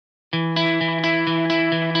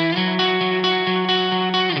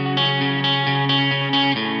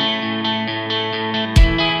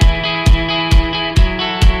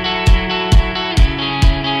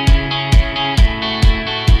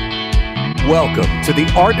Welcome to the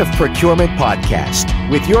Art of Procurement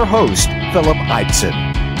podcast with your host, Philip Eidson.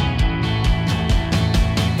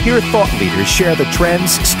 Here, thought leaders share the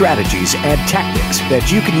trends, strategies, and tactics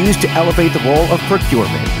that you can use to elevate the role of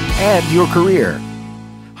procurement and your career.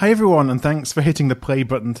 Hi everyone, and thanks for hitting the play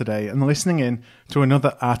button today and listening in to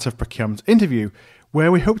another Art of Procurement interview,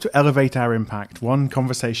 where we hope to elevate our impact one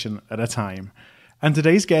conversation at a time. And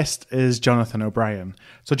today's guest is Jonathan O'Brien.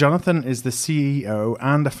 So Jonathan is the CEO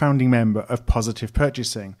and a founding member of Positive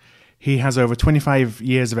Purchasing. He has over 25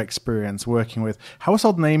 years of experience working with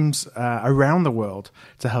household names around the world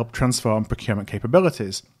to help transform procurement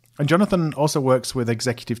capabilities. And Jonathan also works with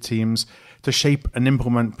executive teams to shape and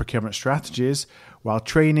implement procurement strategies while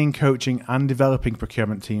training, coaching, and developing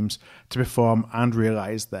procurement teams to perform and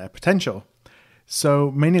realize their potential.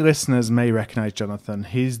 So many listeners may recognize Jonathan.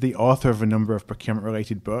 He's the author of a number of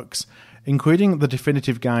procurement-related books, including the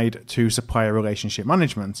definitive guide to Supplier Relationship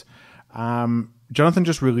Management. Jonathan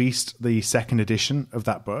just released the second edition of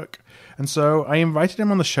that book, and so I invited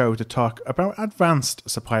him on the show to talk about advanced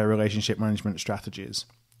supplier relationship management strategies.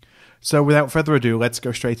 So without further ado, let's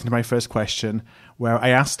go straight into my first question, where I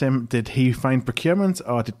asked him, did he find procurement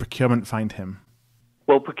or did procurement find him?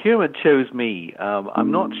 Well, procurement chose me.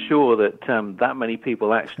 I'm not sure that that many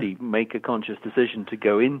people actually make a conscious decision to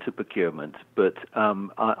go into procurement, but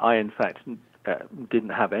I in fact, didn't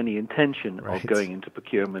have any intention of going into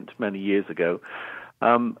procurement many years ago.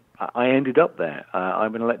 I ended up there.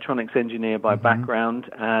 I'm an electronics engineer by background,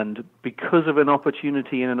 and because of an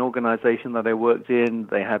opportunity in an organization that I worked in,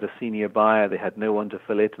 they had a senior buyer, they had no one to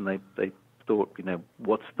fill it, and they thought,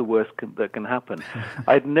 what's the worst that can happen?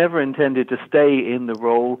 I'd never intended to stay in the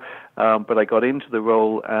role, but I got into the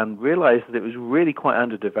role and realized that it was really quite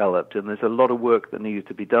underdeveloped, and there's a lot of work that needed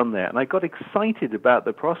to be done there. And I got excited about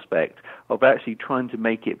the prospect of actually trying to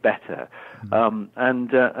make it better. And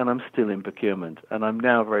I'm still in procurement, and I'm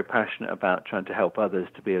now very passionate about trying to help others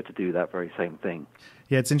to be able to do that very same thing.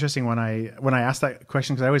 Yeah, it's interesting when I ask that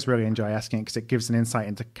question, because I always really enjoy asking it because it gives an insight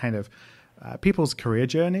into kind of people's career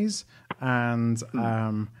journeys, and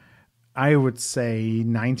I would say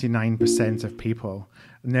 99% of people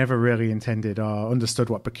never really intended or understood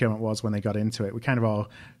what procurement was when they got into it. We kind of all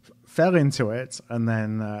fell into it and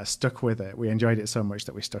then stuck with it. We enjoyed it so much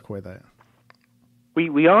that we stuck with it.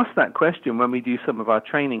 We ask that question when we do some of our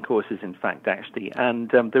training courses, in fact, actually, and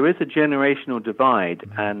there is a generational divide,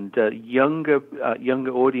 and younger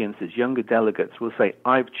audiences, younger delegates will say,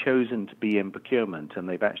 I've chosen to be in procurement, and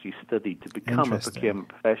they've actually studied to become a procurement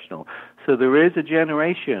professional. So there is a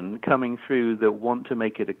generation coming through that want to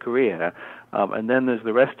make it a career, and then there's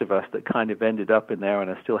the rest of us that kind of ended up in there and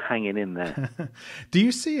are still hanging in there. Do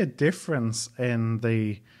you see a difference in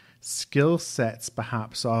the skill sets,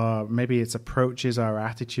 perhaps, or maybe it's approaches or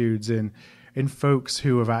attitudes in folks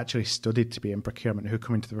who have actually studied to be in procurement, who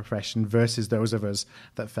come into the profession, versus those of us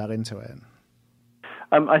that fell into it?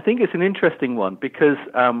 I think it's an interesting one because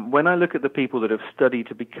when I look at the people that have studied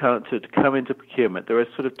to come into procurement, there are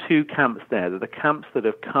sort of two camps there. There are the camps that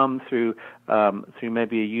have come through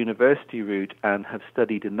maybe a university route and have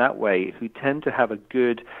studied in that way, who tend to have a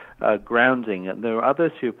good grounding, and there are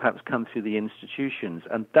others who have perhaps come through the institutions,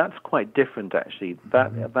 and that's quite different actually.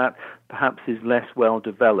 That perhaps is less well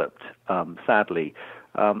developed, sadly,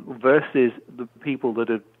 versus the people that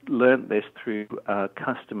have learnt this through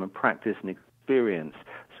custom and practice and experience.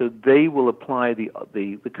 So they will apply the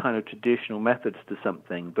kind of traditional methods to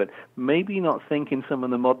something, but maybe not think in some of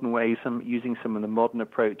the modern ways, using some of the modern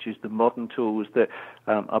approaches, the modern tools that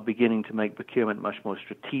are beginning to make procurement much more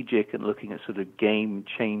strategic and looking at sort of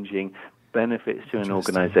game-changing benefits to an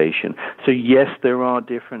organization. So yes, there are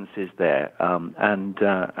differences there, and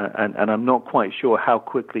I'm not quite sure how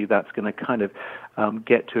quickly that's going to kind of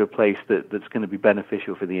get to a place that's going to be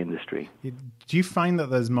beneficial for the industry. Do you find that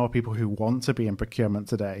there's more people who want to be in procurement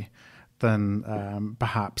today than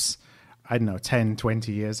perhaps, 10,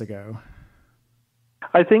 20 years ago?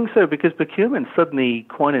 I think so, because procurement's suddenly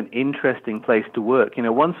quite an interesting place to work.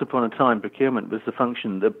 Once upon a time, procurement was the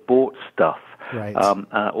function that bought stuff. Right.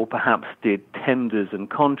 Or perhaps did tenders and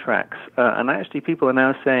contracts. And actually people are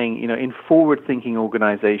now saying, in forward-thinking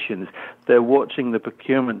organizations, they're watching the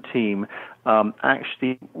procurement team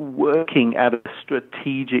actually working at a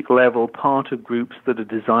strategic level, part of groups that are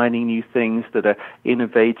designing new things, that are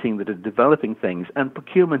innovating, that are developing things, and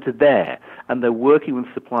procurement are there, and they're working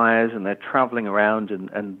with suppliers, and they're traveling around,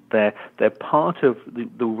 and they're part of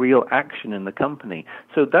the real action in the company.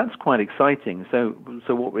 So that's quite exciting. So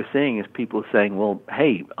what we're seeing is people saying, well,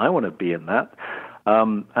 hey, I want to be in that.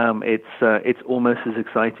 it's almost as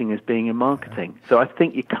exciting as being in marketing. So I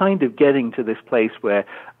think you're kind of getting to this place where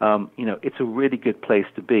it's a really good place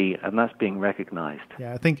to be, and that's being recognized.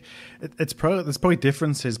 Yeah, I think there's probably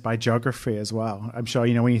differences by geography as well. I'm sure,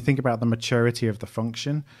 when you think about the maturity of the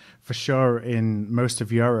function, for sure in most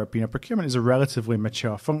of Europe, procurement is a relatively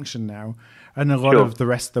mature function now, and a lot of the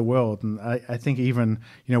rest of the world. And I think even,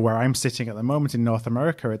 where I'm sitting at the moment in North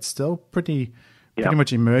America, it's still pretty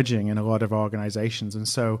much emerging in a lot of organizations. And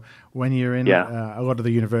so when you're in a lot of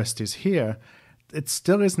the universities here, it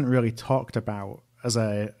still isn't really talked about as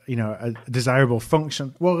a desirable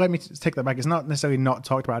function. Well, let me take that back. It's not necessarily not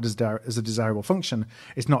talked about as a desirable function.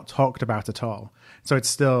 It's not talked about at all. So it's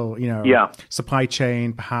still, supply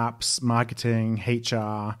chain, perhaps marketing,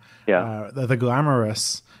 HR, the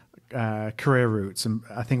glamorous career routes. And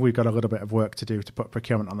I think we've got a little bit of work to do to put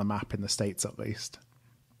procurement on the map in the States, at least.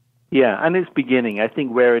 Yeah, and it's beginning. I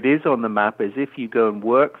think where it is on the map is if you go and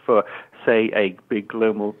work for, say, a big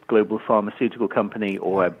global pharmaceutical company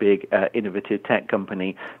or a big innovative tech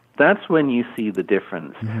company, that's when you see the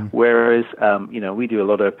difference. Mm-hmm. Whereas, we do a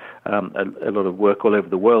lot of work all over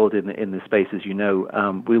the world in this space, as you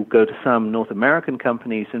know. We'll go to some North American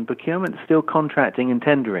companies, and procurement's still contracting and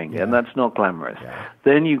tendering, and that's not glamorous. Yeah.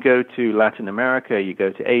 Then you go to Latin America, you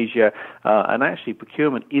go to Asia, and actually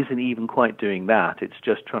procurement isn't even quite doing that. It's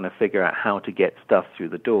just trying to figure out how to get stuff through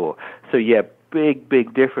the door. So,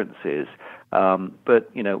 big differences. But,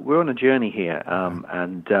 we're on a journey here,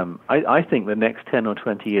 and I think the next 10 or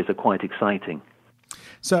 20 years are quite exciting.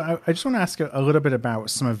 So I just want to ask a little bit about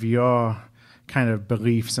some of your kind of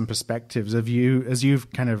beliefs and perspectives as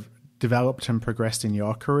you've kind of developed and progressed in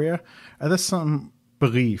your career. Are there some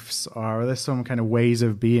beliefs or are there some kind of ways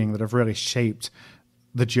of being that have really shaped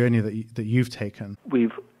the journey that you've taken?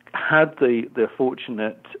 We've had the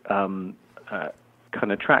fortunate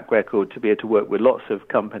kind of track record to be able to work with lots of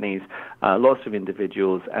companies, lots of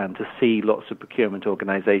individuals, and to see lots of procurement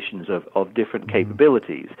organizations of different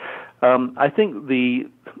capabilities. I think the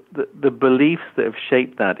beliefs that have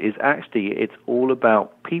shaped that is actually it's all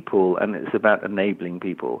about people, and it's about enabling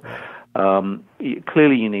people.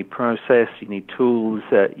 Clearly, you need process, you need tools,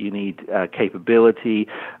 you need capability,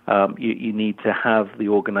 you need to have the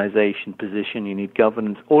organization position, you need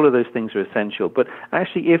governance. All of those things are essential. But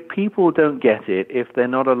actually, if people don't get it, if they're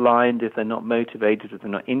not aligned, if they're not motivated, if they're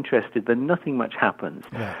not interested, then nothing much happens.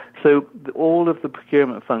 Yeah. So all of the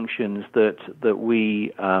procurement functions that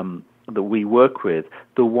we work with,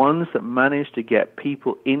 the ones that manage to get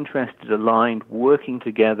people interested, aligned, working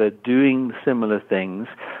together, doing similar things,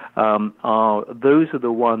 those are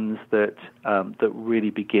the ones that really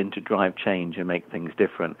begin to drive change and make things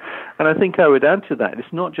different. And I think I would add to that,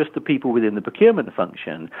 it's not just the people within the procurement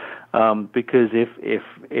function, because if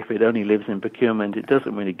it only lives in procurement, it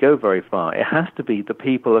doesn't really go very far. It has to be the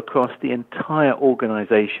people across the entire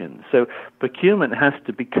organization. So procurement has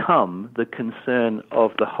to become the concern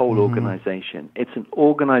of the whole organization. It's an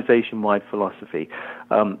organization-wide philosophy.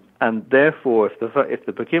 And therefore, if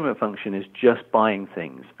the procurement function is just buying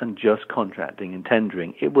things and just contracting and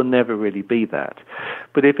tendering, it will never really be that.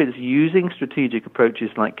 But if it's using strategic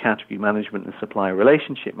approaches like category management and supplier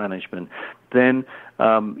relationship management, then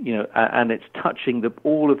and it's touching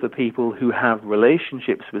all of the people who have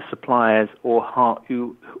relationships with suppliers or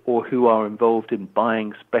who are involved in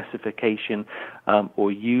buying, specification,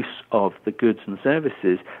 or use of the goods and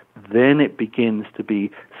services, then it begins to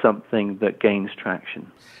be something that gains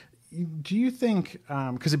traction. Do you think,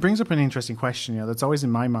 because it brings up an interesting question, that's always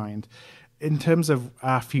in my mind, in terms of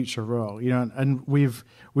our future role, and we've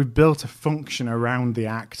built a function around the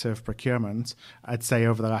act of procurement, I'd say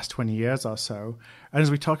over the last 20 years or so. And as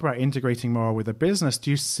we talk about integrating more with the business, do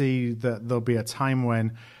you see that there'll be a time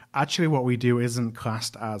when actually what we do isn't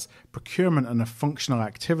classed as procurement and a functional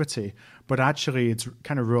activity, but actually it's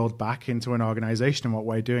kind of rolled back into an organization, and what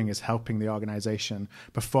we're doing is helping the organization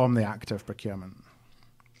perform the act of procurement?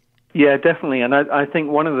 Yeah, definitely. And I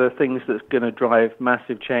think one of the things that's going to drive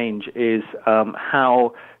massive change is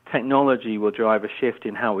how technology will drive a shift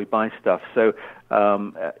in how we buy stuff. So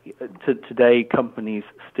today, companies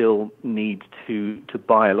still need to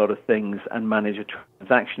buy a lot of things and manage a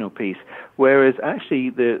transactional piece, whereas actually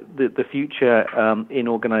the future in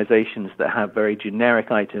organizations that have very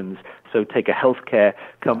generic items, so take a healthcare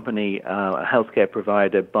company, a healthcare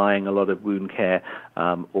provider buying a lot of wound care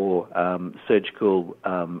or surgical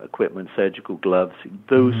equipment, surgical gloves,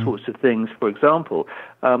 those sorts of things, for example.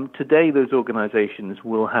 Today, those organizations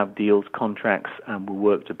will have deals, contracts, and will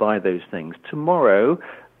work to buy those things. Tomorrow,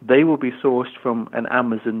 they will be sourced from an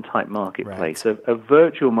Amazon-type marketplace, a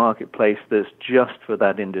virtual marketplace that's just for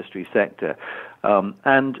that industry sector.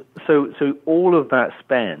 And so all of that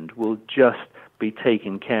spend will just be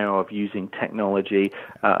taken care of using technology,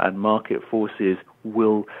 and market forces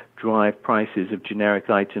will drive prices of generic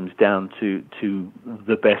items down to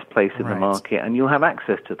the best place in the market, and you'll have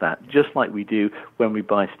access to that, just like we do when we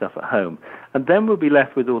buy stuff at home. And then we'll be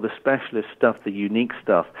left with all the specialist stuff, the unique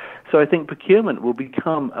stuff. So I think procurement will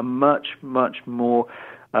become a much, much more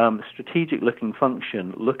strategic-looking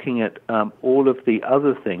function, looking at all of the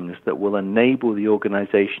other things that will enable the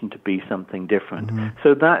organization to be something different.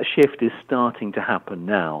 So that shift is starting to happen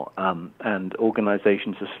now, and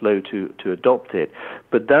organizations are slow to adopt it.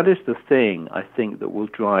 But that is the thing, I think, that will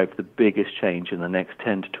drive the biggest change in the next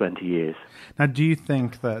 10 to 20 years. Now, do you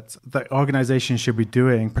think that organizations should be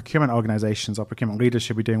doing, procurement organizations or procurement leaders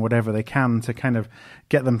should be doing whatever they can to kind of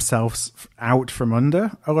get themselves out from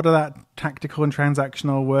under a lot of that tactical and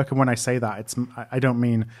transactional work? And when I say that, I don't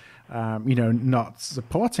mean not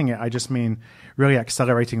supporting it. I just mean really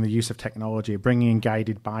accelerating the use of technology, bringing in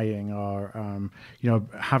guided buying, or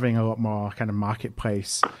having a lot more kind of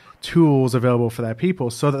marketplace tools available for their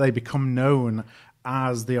people, so that they become known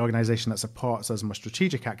as the organization that supports those more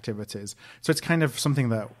strategic activities. So it's kind of something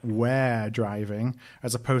that we're driving,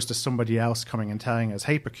 as opposed to somebody else coming and telling us,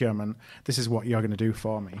 "Hey, procurement, this is what you're going to do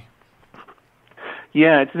for me."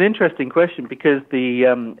 Yeah, it's an interesting question, because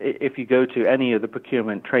if you go to any of the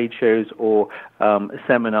procurement trade shows or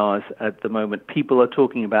seminars at the moment, people are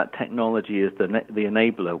talking about technology as the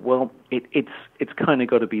enabler. Well, it's kind of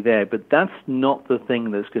got to be there, but that's not the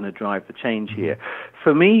thing that's going to drive the change here.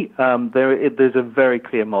 For me, there's a very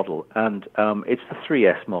clear model, and it's the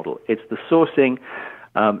 3S model. It's the sourcing,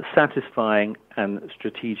 satisfying, and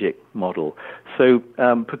strategic model. So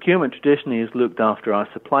procurement traditionally has looked after our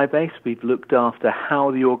supply base. We've looked after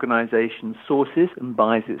how the organization sources and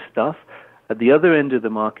buys its stuff. At the other end of the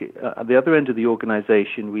market, at the other end of the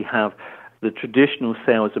organization, we have the traditional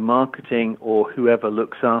sales and marketing, or whoever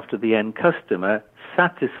looks after the end customer,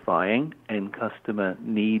 satisfying end customer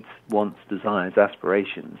needs, wants, desires,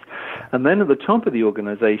 aspirations. And then at the top of the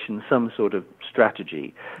organization, some sort of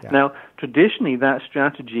strategy. Yeah. Now, traditionally, that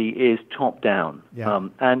strategy is top-down. Yeah.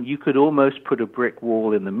 And you could almost put a brick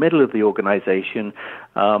wall in the middle of the organization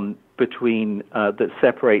between that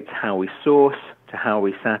separates how we source to how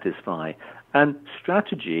we satisfy. And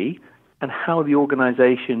strategy and how the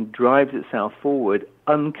organization drives itself forward,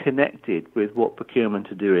 unconnected with what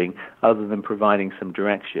procurement are doing, other than providing some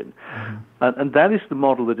direction. And that is the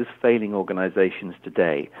model that is failing organizations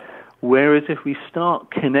today. Whereas if we start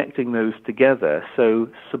connecting those together, so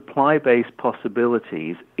supply-based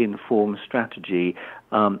possibilities inform strategy,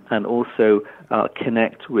 and also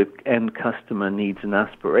connect with end customer needs and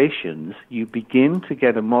aspirations, you begin to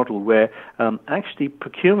get a model where actually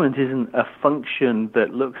procurement isn't a function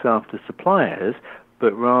that looks after suppliers,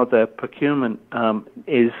 but rather procurement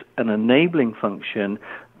is an enabling function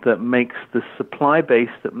that makes the supply base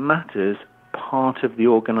that matters part of the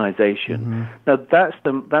organization. Now, that's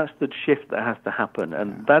the shift that has to happen,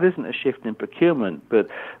 and that isn't a shift in procurement, but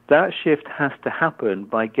that shift has to happen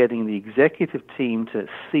by getting the executive team to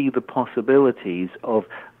see the possibilities of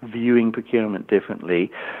viewing procurement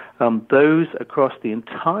differently. Those across the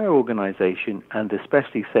entire organization, and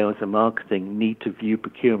especially sales and marketing, need to view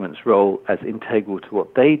procurement's role as integral to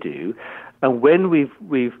what they do. And when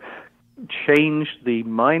we've changed the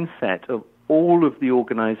mindset of all of the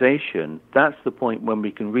organization, that's the point when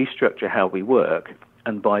we can restructure how we work,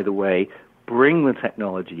 and by the way, bring the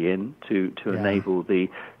technology in to enable the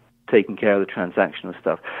taking care of the transactional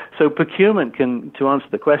stuff. So procurement can, to answer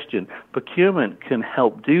the question, procurement can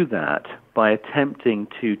help do that by attempting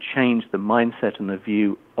to change the mindset and the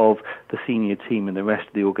view of the senior team and the rest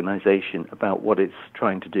of the organization about what it's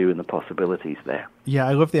trying to do and the possibilities there. Yeah,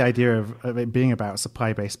 I love the idea of it being about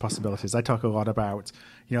supply-based possibilities. I talk a lot about,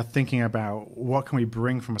 thinking about what can we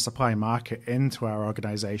bring from a supply market into our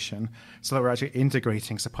organization, so that we're actually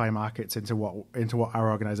integrating supply markets into what our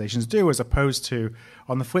organizations do, as opposed to,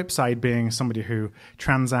 on the flip side, being somebody who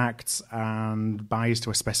transacts and buys to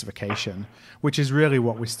a specification, which is really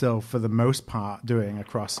what we're still, for the most part, doing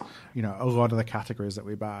across a lot of the categories that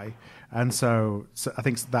we buy. And so I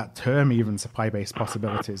think that term, even supply-based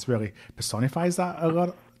possibilities, really personifies that a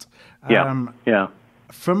lot. You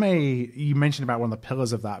mentioned about one of the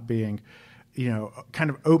pillars of that being, kind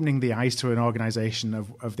of opening the eyes to an organization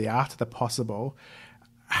of the art of the possible.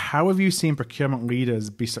 How have you seen procurement leaders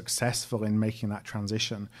be successful in making that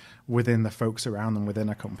transition within the folks around them within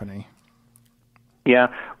a company? Yeah,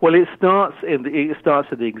 Well, it starts at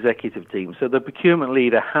the executive team. So the procurement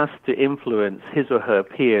leader has to influence his or her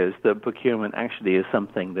peers that procurement actually is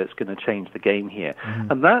something that's going to change the game here.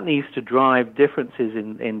 Mm-hmm. And that needs to drive differences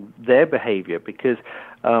in their behavior, because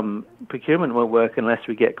procurement won't work unless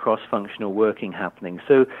we get cross-functional working happening.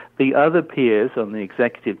 So the other peers on the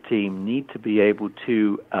executive team need to be able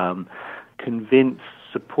to convince,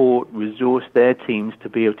 support, resource their teams to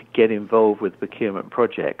be able to get involved with procurement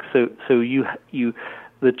projects. So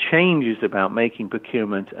the change is about making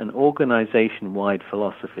procurement an organization-wide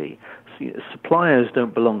philosophy. Suppliers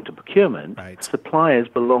don't belong to procurement. Right. Suppliers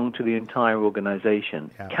belong to the entire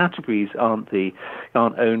organization. Yeah. Categories aren't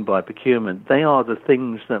owned by procurement. They are the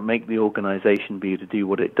things that make the organization be able to do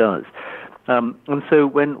what it does. And so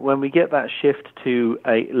when we get that shift to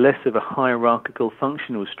a less of a hierarchical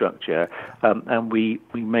functional structure, and we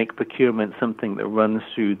make procurement something that runs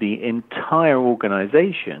through the entire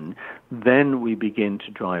organization, then we begin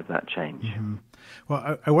to drive that change. Mm-hmm.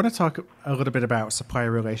 Well, I want to talk a little bit about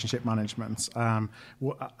supplier relationship management.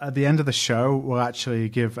 At the end of the show, we'll actually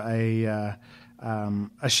give a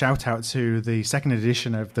shout out to the second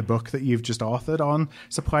edition of the book that you've just authored on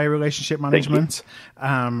supplier relationship management,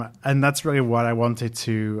 and that's really what I wanted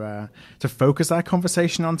to focus our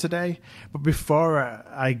conversation on today. But before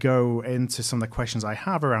I go into some of the questions I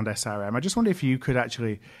have around SRM, I just wonder if you could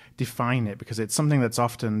actually define it, because it's something that's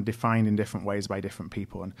often defined in different ways by different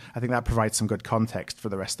people, and I think that provides some good context for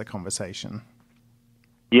the rest of the conversation.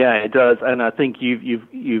 Yeah, it does, and I think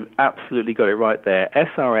you've absolutely got it right there.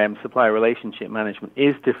 SRM, Supplier Relationship Management,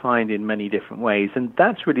 is defined in many different ways, and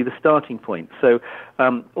that's really the starting point. So,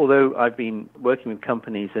 although I've been working with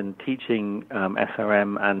companies and teaching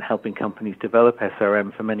SRM and helping companies develop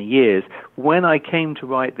SRM for many years, when I came to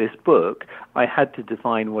write this book, I had to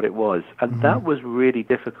define what it was, and that was really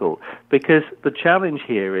difficult, because the challenge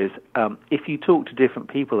here is if you talk to different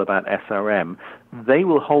people about SRM, they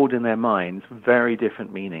will hold in their minds very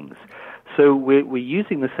different meanings. So we're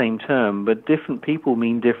using the same term, but different people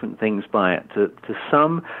mean different things by it. To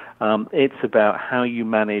some, it's about how you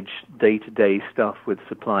manage day-to-day stuff with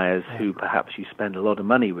suppliers who perhaps you spend a lot of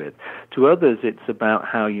money with. To others, it's about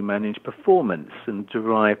how you manage performance and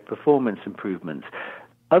derive performance improvements.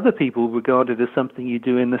 Other people regard it as something you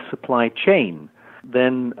do in the supply chain.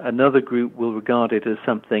 Then another group will regard it as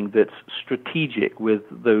something that's strategic with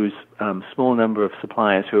those small number of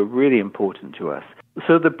suppliers who are really important to us.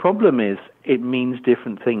 So the problem is it means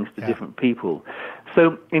different things to different people.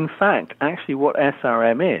 So in fact, actually what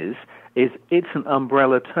SRM is it's an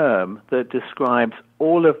umbrella term that describes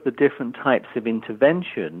all of the different types of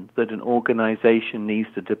intervention that an organization needs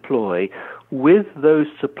to deploy with those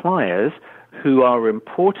suppliers who are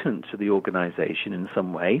important to the organization in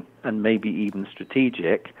some way, and maybe even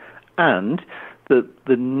strategic, and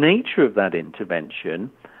the nature of that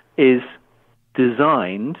intervention is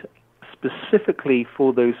designed specifically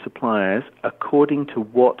for those suppliers according to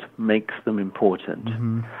what makes them important.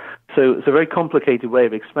 Mm-hmm. So it's a very complicated way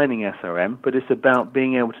of explaining SRM, but it's about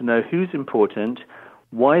being able to know who's important,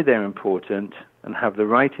 why they're important, and have the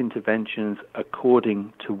right interventions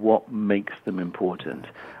according to what makes them important.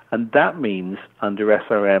 And that means under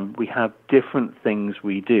SRM, we have different things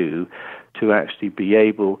we do to actually be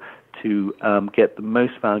able to get the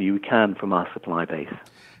most value we can from our supply base.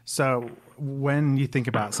 So when you think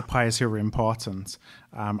about suppliers who are important,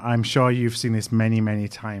 I'm sure you've seen this many, many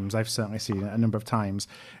times. I've certainly seen it a number of times,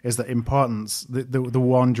 is that importance, the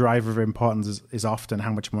one driver of importance is often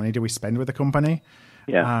how much money do we spend with a company,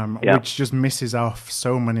 which just misses off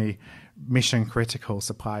so many mission-critical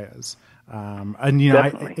suppliers. And, you know,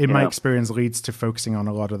 in my experience, leads to focusing on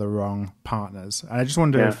a lot of the wrong partners. And I just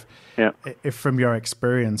wonder if from your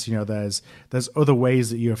experience, you know, there's other ways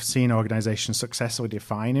that you have seen organizations successfully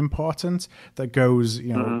define important that goes,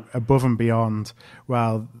 you know, above and beyond,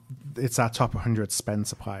 well, it's our top 100 spend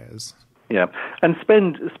suppliers. Yeah, and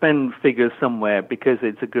spend figures somewhere because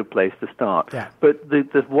it's a good place to start. Yeah. But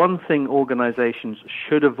the one thing organizations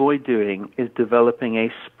should avoid doing is developing a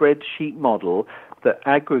spreadsheet model that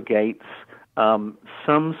aggregates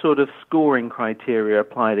some sort of scoring criteria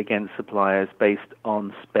applied against suppliers based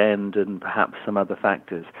on spend and perhaps some other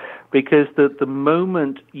factors. Because the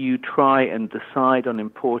moment you try and decide on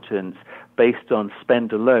importance based on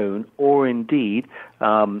spend alone, or indeed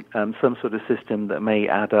some sort of system that may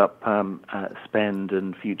add up spend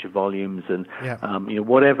and future volumes and you know,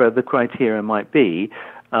 whatever the criteria might be,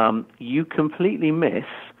 you completely miss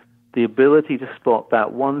the ability to spot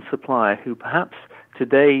that one supplier who perhaps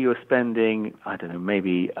today you're spending, I don't know,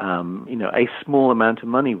 maybe you know, a small amount of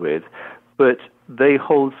money with, but they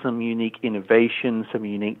hold some unique innovation, some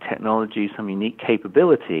unique technology, some unique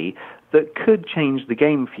capability that could change the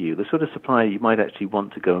game for you. The sort of supplier you might actually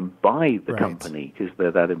want to go and buy the company because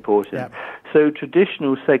they're that important. Yep. So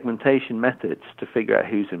traditional segmentation methods to figure out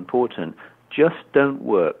who's important just don't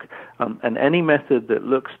work. And any method that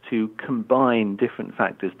looks to combine different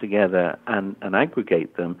factors together and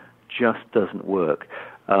aggregate them just doesn't work.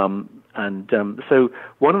 So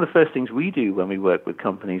one of the first things we do when we work with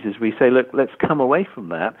companies is we say, look, let's come away from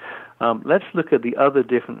that. Let's look at the other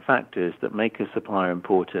different factors that make a supplier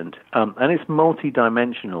important. And it's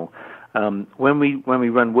multidimensional. When we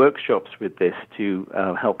run workshops with this to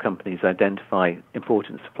help companies identify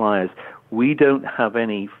important suppliers, we don't have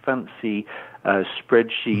any fancy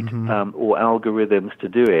spreadsheet or algorithms to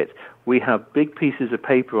do it. We have big pieces of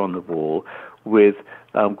paper on the wall with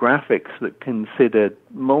graphics that consider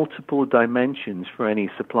multiple dimensions for any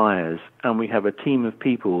suppliers, and we have a team of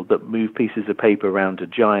people that move pieces of paper around a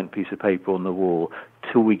giant piece of paper on the wall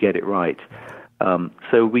till we get it right.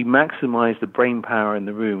 So we maximize the brain power in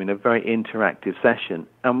the room in a very interactive session,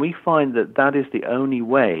 and we find that that is the only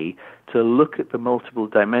way to look at the multiple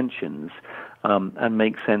dimensions and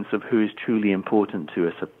make sense of who is truly important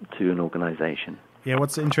to an organization. Yeah,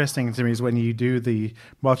 what's interesting to me is when you do the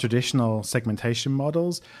more traditional segmentation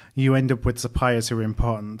models, you end up with suppliers who are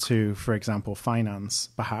important to, for example, finance,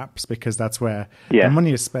 perhaps, because that's where the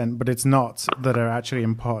money is spent, but it's not that are actually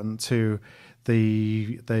important to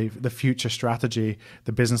the future strategy,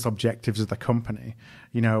 the business objectives of the company,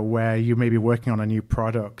 where you may be working on a new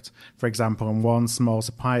product, for example, and one small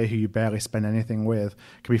supplier who you barely spend anything with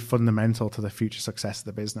can be fundamental to the future success of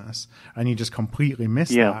the business. And you just completely miss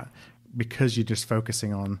that because you're just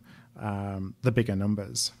focusing on the bigger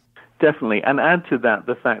numbers. Definitely. And add to that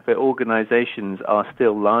the fact that organizations are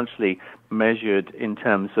still largely measured in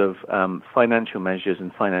terms of financial measures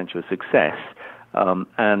and financial success.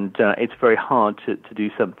 And it's very hard to do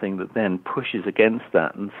something that then pushes against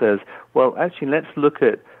that and says, well, actually, let's look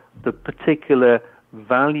at the particular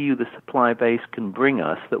value the supply base can bring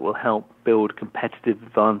us that will help build competitive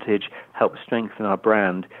advantage, help strengthen our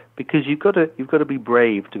brand. Because you've got to be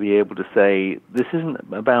brave to be able to say, this isn't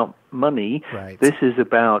about money. Right. This is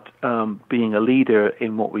about being a leader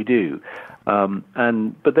in what we do.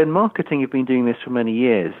 But then marketing have been doing this for many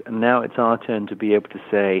years, and now it's our turn to be able to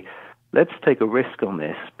say, let's take a risk on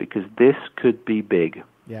this because this could be big.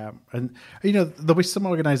 Yeah, and there'll be some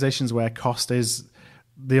organizations where cost is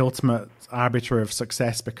the ultimate arbiter of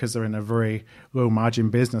success because they're in a very low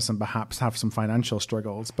margin business and perhaps have some financial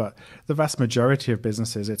struggles. But the vast majority of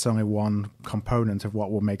businesses, it's only one component of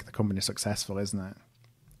what will make the company successful, isn't it?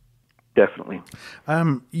 Definitely.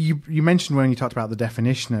 You mentioned when you talked about the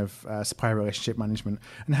definition of supplier relationship management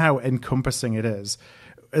and how encompassing it is.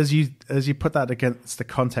 As you put that against the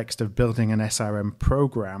context of building an SRM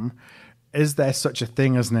program, is there such a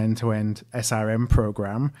thing as an end-to-end SRM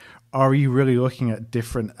program, or are you really looking at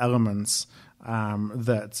different elements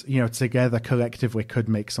that together collectively could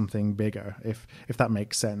make something bigger, if that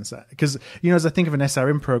makes sense? Because as I think of an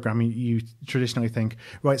SRM program, you traditionally think,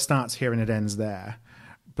 well, it starts here and it ends there,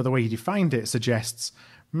 but the way you defined it suggests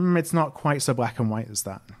it's not quite so black and white as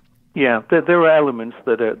that. Yeah, there are elements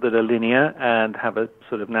that are linear and have a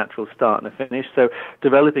sort of natural start and a finish. So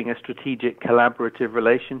developing a strategic collaborative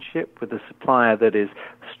relationship with a supplier that is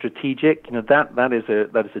strategic,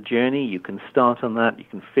 that is a journey. You can start on that. You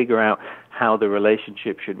can figure out how the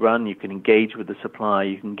relationship should run. You can engage with the supplier.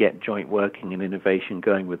 You can get joint working and innovation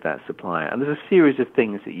going with that supplier. And there's a series of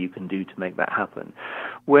things that you can do to make that happen.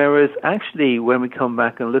 Whereas actually when we come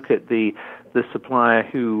back and look at the supplier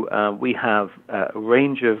who we have a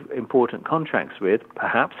range of important contracts with,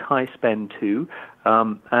 perhaps high spend too,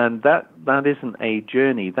 and that isn't a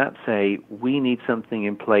journey. That's we need something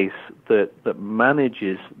in place that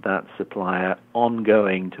manages that supplier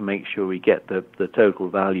ongoing to make sure we get the total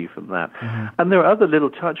value from that. Mm-hmm. And there are other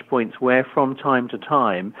little touch points where from time to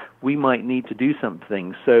time we might need to do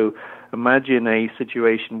something. So imagine a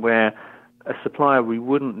situation where a supplier we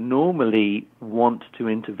wouldn't normally want to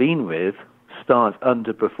intervene with starts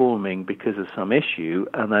underperforming because of some issue,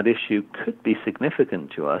 and that issue could be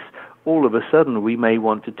significant to us. All of a sudden, we may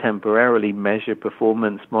want to temporarily measure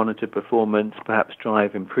performance, monitor performance, perhaps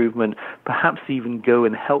drive improvement, perhaps even go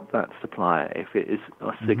and help that supplier if it is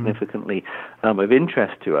significantly of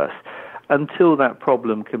interest to us, until that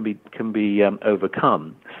problem can be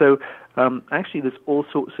overcome. So actually, there's all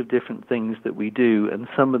sorts of different things that we do, and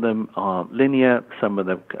some of them are linear, some of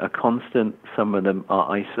them are constant, some of them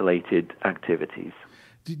are isolated activities.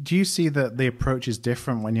 Do you see that the approach is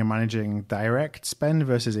different when you're managing direct spend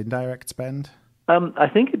versus indirect spend? I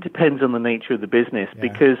think it depends on the nature of the business,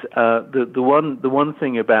 because the one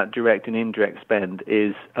thing about direct and indirect spend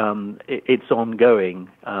is it's ongoing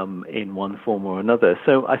in one form or another.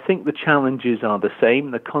 So I think the challenges are the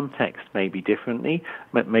same. The context may be different,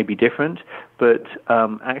 but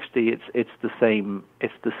actually it's the same.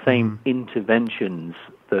 It's the same interventions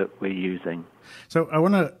that we're using. So I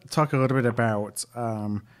want to talk a little bit about.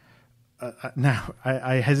 Now,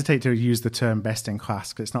 I hesitate to use the term best in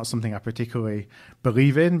class because it's not something I particularly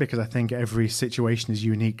believe in, because I think every situation is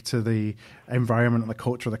unique to the environment and the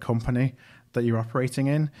culture of the company that you're operating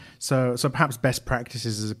in. So perhaps best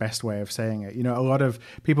practices is the best way of saying it. A lot of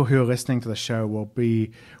people who are listening to the show will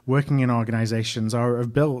be working in organizations or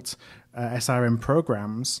have built SRM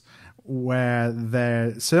programs where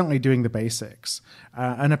they're certainly doing the basics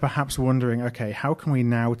and are perhaps wondering, okay, how can we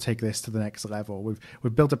now take this to the next level?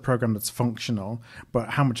 We've built a program that's functional, but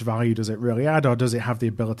how much value does it really add, or does it have the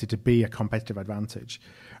ability to be a competitive advantage?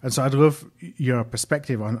 And so I'd love your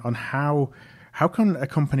perspective on how can a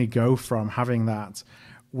company go from having that,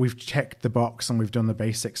 we've checked the box and we've done the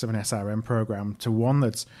basics of an SRM program, to one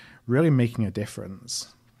that's really making a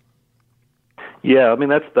difference? Yeah, I mean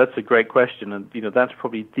that's a great question, and that's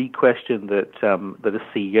probably the question that a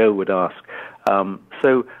CEO would ask.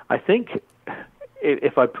 So I think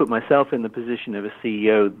if I put myself in the position of a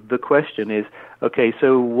CEO, the question is, okay,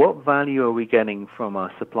 so what value are we getting from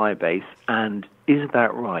our supply base, and is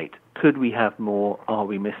that right? Could we have more? Are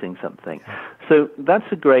we missing something? So that's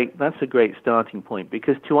a great starting point,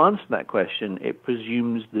 because to answer that question, it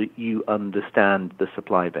presumes that you understand the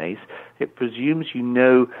supply base. It presumes you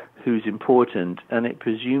know who's important, and it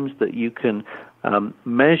presumes that you can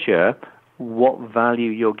measure what value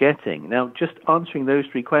you're getting. Now, just answering those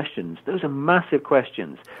three questions, those are massive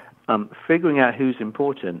questions. Figuring out who's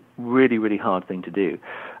important, really, really hard thing to do.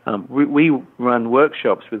 We run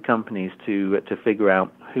workshops with companies to figure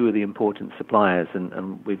out who are the important suppliers,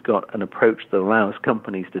 and we've got an approach that allows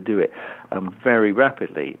companies to do it very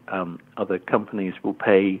rapidly. Other companies will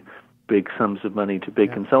pay big sums of money to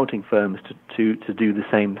big consulting firms to do the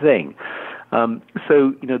same thing.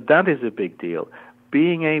 So that is a big deal.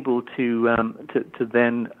 Being able to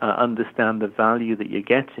then understand the value that you're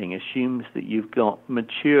getting assumes that you've got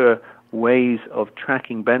mature ways of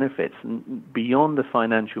tracking benefits and beyond the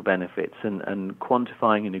financial benefits, and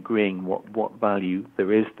quantifying and agreeing what value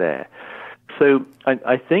there is there. So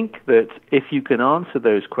I think that if you can answer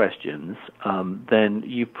those questions, then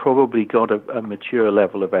you've probably got a mature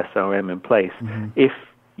level of SRM in place. Mm-hmm. If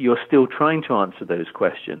you're still trying to answer those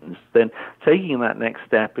questions, then taking that next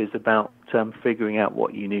step is about figuring out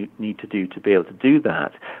what you need to do to be able to do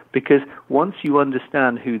that. Because once you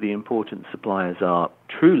understand who the important suppliers are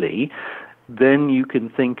truly, then you can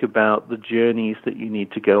think about the journeys that you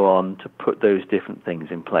need to go on to put those different things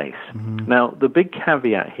in place. Mm-hmm. Now, the big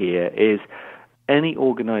caveat here is any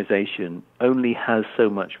organization only has so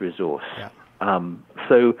much resource. Yeah.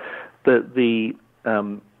 So the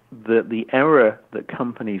error that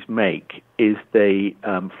companies make is they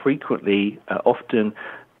frequently, often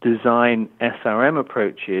design SRM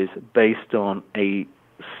approaches based on a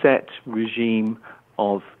set regime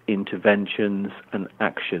of interventions and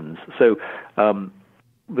actions. So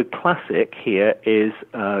the classic here is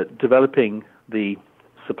developing the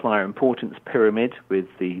supplier importance pyramid with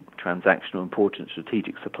the transactional important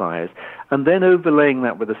strategic suppliers, and then overlaying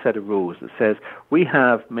that with a set of rules that says we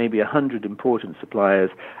have maybe 100 important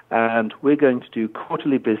suppliers, and we're going to do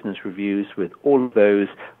quarterly business reviews with all of those.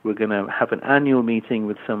 We're going to have an annual meeting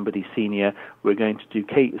with somebody senior. We're going to do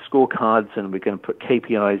scorecards, and we're going to put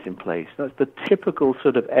KPIs in place. That's the typical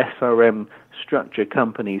sort of SRM structure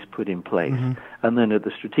companies put in place. Mm-hmm. And then at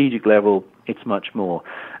the strategic level, it's much more.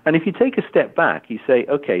 And if you take a step back, you say,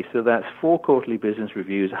 okay, so that's 4 quarterly business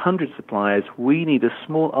reviews, 100 suppliers. We need a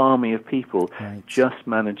small army of people just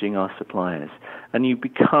managing our suppliers. And you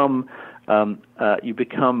become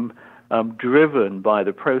driven by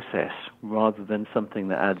the process rather than something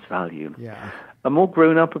that adds value. Yeah. A more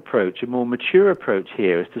grown-up approach, a more mature approach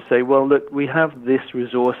here is to say, well, look, we have this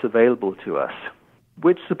resource available to us.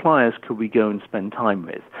 Which suppliers could we go and spend time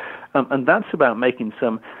with? And that's about making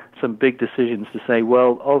some big decisions to say,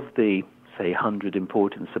 well, of the, say, 100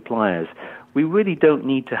 important suppliers, we really don't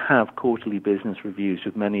need to have quarterly business reviews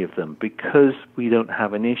with many of them because we don't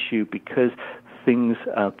have an issue, because things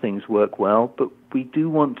work well, but we do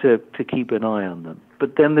want to keep an eye on them.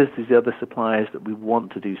 But then there's these other suppliers that we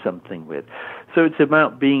want to do something with. So it's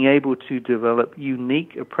about being able to develop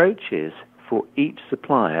unique approaches for each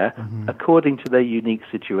supplier according to their unique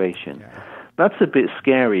situation. Yeah. That's a bit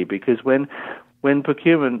scary because when when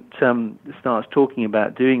procurement starts talking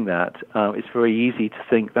about doing that, it's very easy to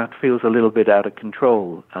think that feels a little bit out of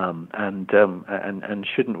control, and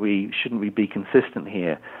shouldn't we be consistent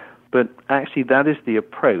here? But actually, that is the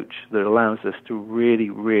approach that allows us to really,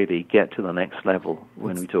 really get to the next level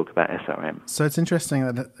when we talk about SRM. So it's interesting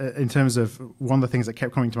that in terms of one of the things that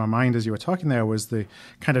kept coming to my mind as you were talking there was the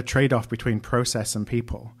kind of trade-off between process and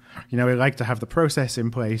people. We like to have the process in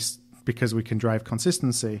place because we can drive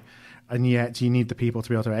consistency, and yet you need the people to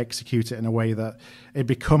be able to execute it in a way that it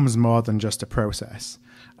becomes more than just a process.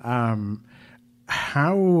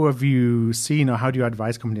 How have you seen, or how do you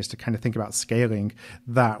advise companies to kind of think about scaling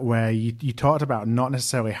that, where you talked about not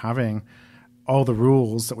necessarily having all the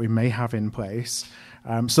rules that we may have in place,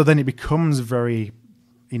 so then it becomes very,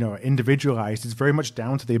 individualized. It's very much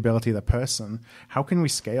down to the ability of the person. How can we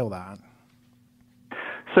scale that?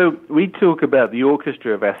 So we talk about the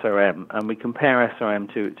orchestra of SRM, and we compare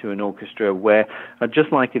SRM to an orchestra where,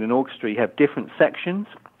 just like in an orchestra, you have different sections,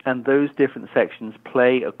 and those different sections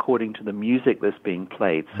play according to the music that's being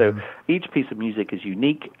played. So each piece of music is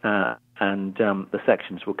unique, and the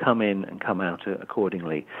sections will come in and come out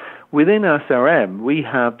accordingly. Within SRM, we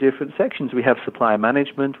have different sections. We have supplier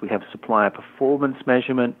management, we have supplier performance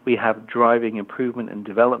measurement, we have driving improvement and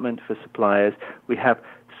development for suppliers, we have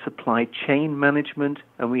supply chain management,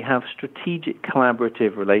 and we have strategic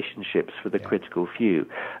collaborative relationships for the critical few.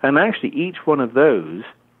 And actually, each one of those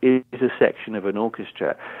is a section of an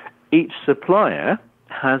orchestra. Each supplier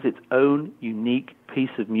has its own unique piece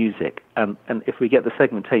of music, and if we get the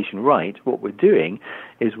segmentation right, what we're doing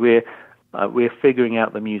is we're figuring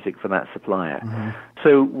out the music for that supplier.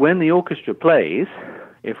 So when the orchestra plays,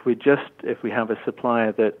 if we have a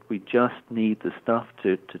supplier that we just need the stuff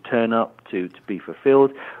to turn up to be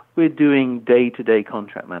fulfilled, we're doing day-to-day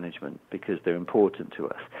contract management because they're important to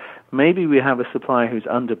us. Maybe we have a supplier who's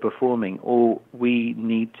underperforming, or we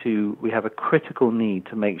have a critical need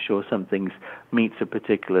to make sure something meets a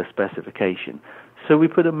particular specification. So we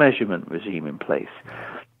put a measurement regime in place.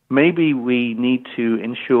 Maybe we need to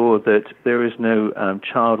ensure that there is no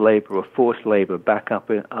child labor or forced labor back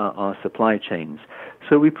up in our supply chains.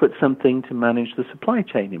 So we put something to manage the supply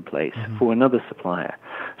chain in place for another supplier.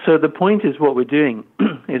 So the point is, what we're doing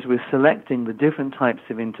is we're selecting the different types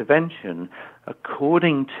of intervention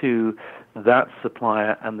according to that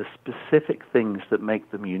supplier and the specific things that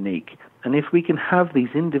make them unique. And if we can have these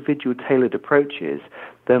individual tailored approaches,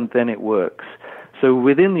 then it works. So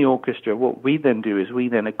within the orchestra, what we then do is we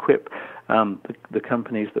then equip the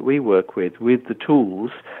companies that we work with the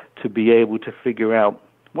tools to be able to figure out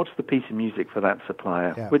what's the piece of music for that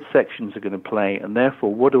supplier, which sections are going to play, and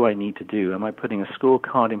therefore what do I need to do? Am I putting a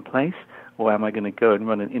scorecard in place, or am I going to go and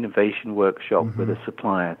run an innovation workshop with a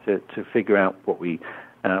supplier to figure out what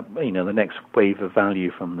the next wave of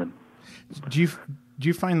value from them? Do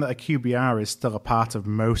you find that a QBR is still a part of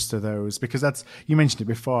most of those? Because you mentioned it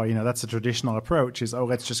before, that's a traditional approach is,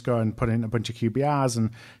 let's just go and put in a bunch of QBRs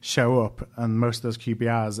and show up. And most of those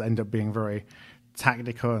QBRs end up being very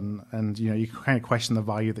tactical and you kind of question the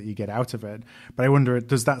value that you get out of it. But I wonder,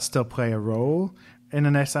 does that still play a role in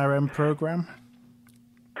an SRM program?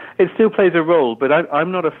 It still plays a role, but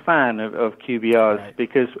I'm not a fan of QBRs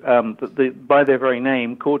because by their very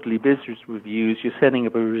name, quarterly business reviews, you're setting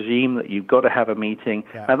up a regime that you've got to have a meeting,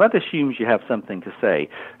 and that assumes you have something to say.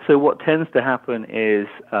 So what tends to happen is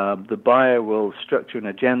the buyer will structure an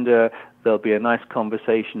agenda. There'll be a nice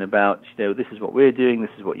conversation about, this is what we're doing,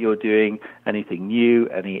 this is what you're doing, anything new,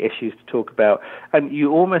 any issues to talk about. And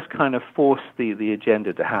you almost kind of force the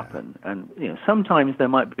agenda to happen. And, sometimes there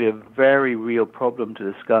might be a very real problem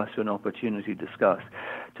to discuss or an opportunity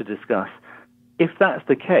to discuss. If that's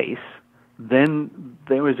the case, then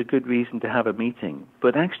there is a good reason to have a meeting.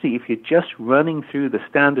 But actually, if you're just running through the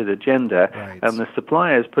standard agenda and the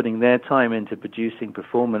supplier is putting their time into producing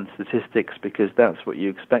performance statistics because that's what you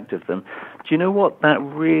expect of them, do you know what? That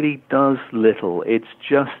really does little. It's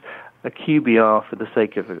just a QBR for the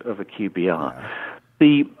sake of a QBR.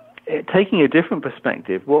 Taking a different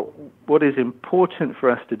perspective, what is important for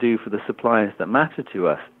us to do for the suppliers that matter to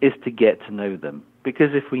us is to get to know them.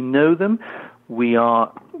 Because if we know them, we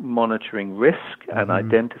are monitoring risk and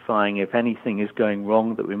identifying if anything is going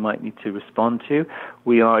wrong that we might need to respond to.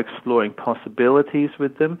 We are exploring possibilities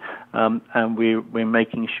with them, and we're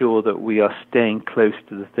making sure that we are staying close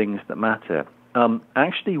to the things that matter.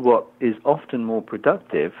 Actually, what is often more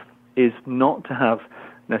productive is not to have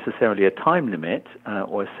necessarily a time limit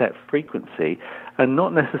or a set frequency, and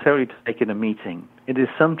not necessarily to take in a meeting. It is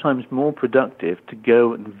sometimes more productive to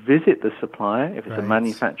go and visit the supplier, if it's a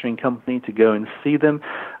manufacturing company, to go and see them,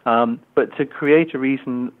 but to create a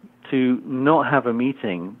reason to not have a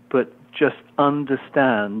meeting, but just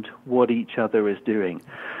understand what each other is doing.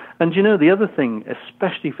 And the other thing,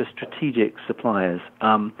 especially for strategic suppliers,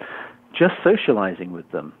 just socializing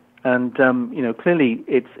with them. And clearly,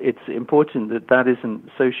 it's important that isn't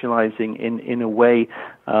socializing in a way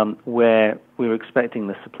where we're expecting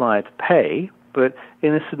the supplier to pay, but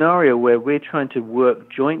in a scenario where we're trying to work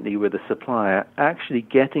jointly with a supplier, actually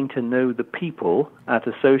getting to know the people at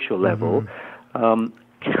a social level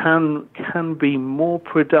can be more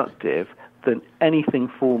productive than anything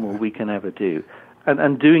formal we can ever do,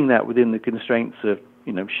 and doing that within the constraints of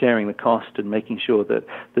sharing the cost and making sure that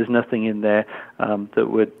there's nothing in there that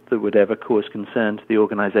would ever cause concern to the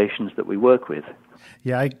organizations that we work with.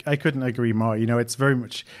 Yeah, I couldn't agree more. It's very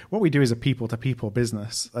much what we do is a people-to-people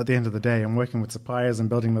business at the end of the day, and working with suppliers and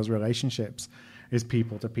building those relationships is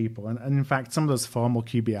people-to-people. And in fact, some of those formal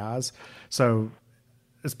QBRs, so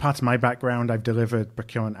as part of my background, I've delivered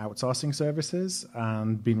procurement outsourcing services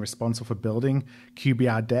and been responsible for building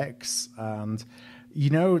QBR decks. And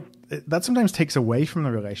that sometimes takes away from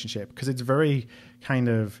the relationship because it's very kind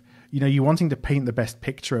of, you wanting to paint the best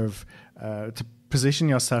picture of, to position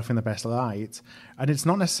yourself in the best light. And it's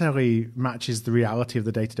not necessarily matches the reality of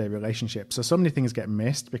the day-to-day relationship. So many things get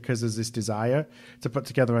missed because there's this desire to put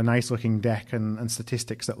together a nice looking deck and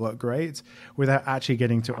statistics that look great without actually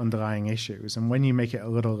getting to underlying issues. And when you make it a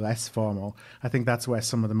little less formal, I think that's where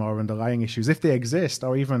some of the more underlying issues, if they exist,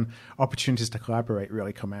 or even opportunities to collaborate,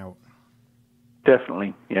 really come out.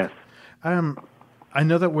 Definitely, yes. I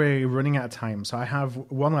know that we're running out of time, so I have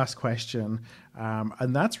one last question,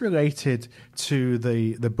 and that's related to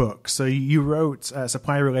the book. So you wrote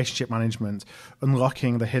Supplier Relationship Management,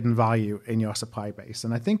 Unlocking the Hidden Value in Your Supply Base.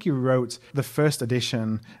 And I think you wrote the first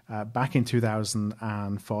edition back in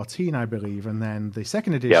 2014, I believe, and then the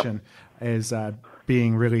second edition is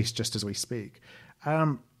being released just as we speak.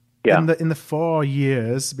 In the 4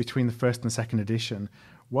 years between the first and the second edition,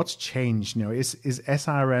 what's changed? Is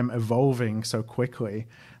SRM evolving so quickly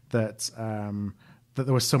that that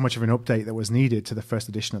there was so much of an update that was needed to the first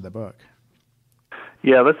edition of the book?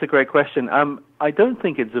 Yeah, that's a great question. I don't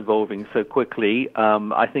think it's evolving so quickly.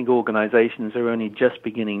 I think organizations are only just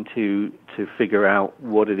beginning to figure out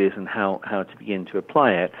what it is and how to begin to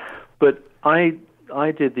apply it. But I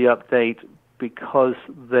did the update because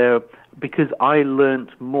I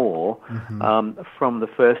learnt more from the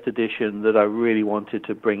first edition that I really wanted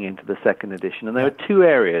to bring into the second edition. And there are two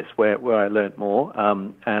areas where I learnt more.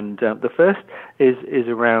 The first is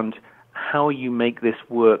around how you make this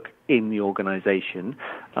work in the organization.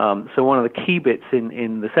 So one of the key bits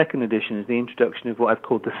in the second edition is the introduction of what I've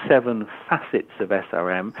called the 7 facets of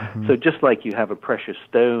SRM. So just like you have a precious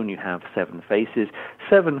stone, you have 7 faces,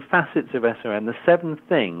 7 facets of SRM, the 7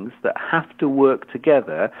 things that have to work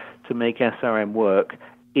together to make SRM work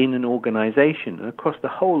in an organization and across the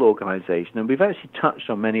whole organization. And we've actually touched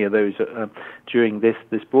on many of those during this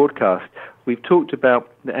broadcast. We've talked about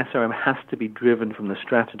that SRM has to be driven from the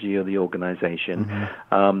strategy of the organization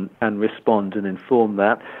and respond and inform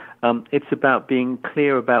that. It's about being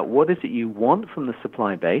clear about what is it you want from the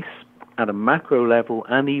supply base at a macro level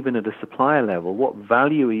and even at a supplier level. What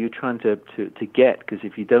value are you trying to get? Because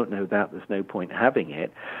if you don't know that, there's no point having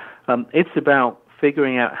it. It's about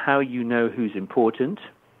figuring out how you know who's important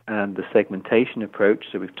and the segmentation approach,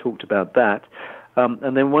 so we've talked about that.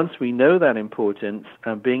 And then once we know that importance,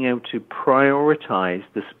 being able to prioritize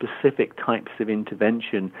the specific types of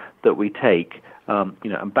intervention that we take.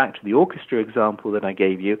 And back to the orchestra example that I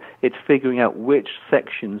gave you, it's figuring out which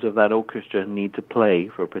sections of that orchestra need to play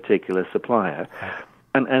for a particular supplier.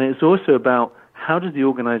 And it's also about how does the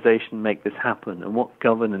organization make this happen and what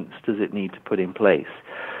governance does it need to put in place.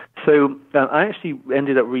 So I actually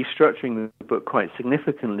ended up restructuring the book quite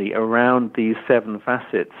significantly around these 7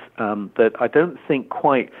 facets that I don't think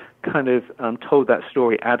quite kind of told that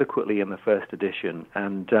story adequately in the first edition.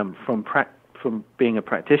 And from being a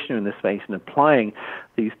practitioner in this space and applying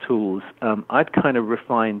these tools, I'd kind of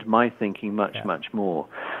refined my thinking much more.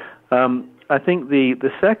 I think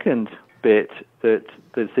the second bit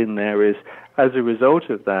that's in there is, as a result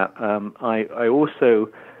of that, I also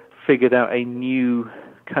figured out a new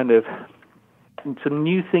kind of some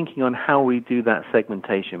new thinking on how we do that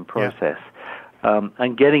segmentation process.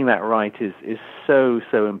 And getting that right is so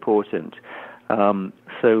important. And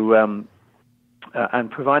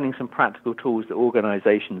providing some practical tools that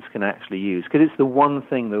organizations can actually use, because it's the one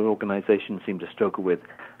thing that organizations seem to struggle with.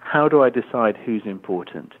 How do I decide who's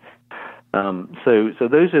important? So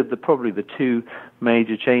those are probably the 2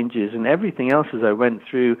 major changes, and everything else as I went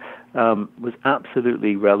through was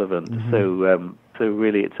absolutely relevant. So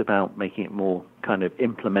really it's about making it more kind of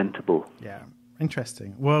implementable. Yeah,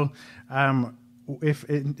 interesting. Well,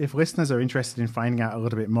 if listeners are interested in finding out a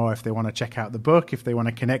little bit more, if they want to check out the book, if they want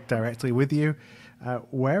to connect directly with you,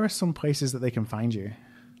 where are some places that they can find you?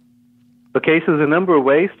 Okay, so there's a number of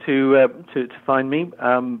ways to find me.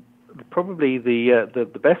 Probably the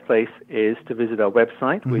best place is to visit our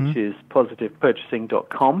website, which is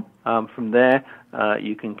positivepurchasing.com. From there,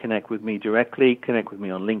 you can connect with me directly, connect with me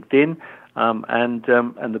on LinkedIn,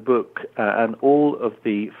 and the book and all of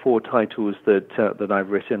the 4 titles that I've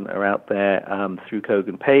written are out there through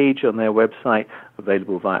Kogan Page on their website,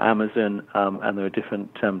 available via Amazon, and there are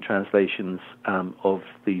different translations of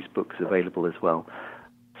these books available as well.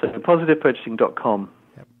 So positivepurchasing.com.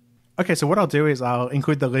 Okay, so what I'll do is I'll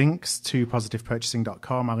include the links to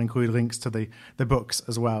positivepurchasing.com. I'll include links to the books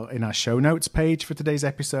as well in our show notes page for today's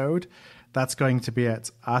episode. That's going to be at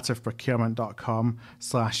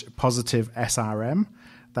artofprocurement.com/positive-SRM.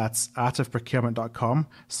 That's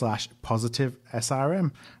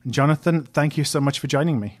artofprocurement.com/positive-SRM. Jonathan, thank you so much for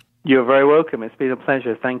joining me. You're very welcome. It's been a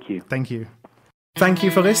pleasure. Thank you. Thank you. Thank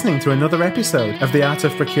you for listening to another episode of The Art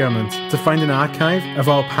of Procurement. To find an archive of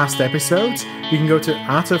all past episodes, you can go to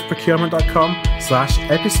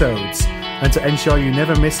artofprocurement.com/episodes. And to ensure you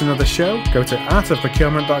never miss another show, go to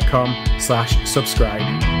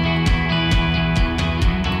artofprocurement.com/subscribe.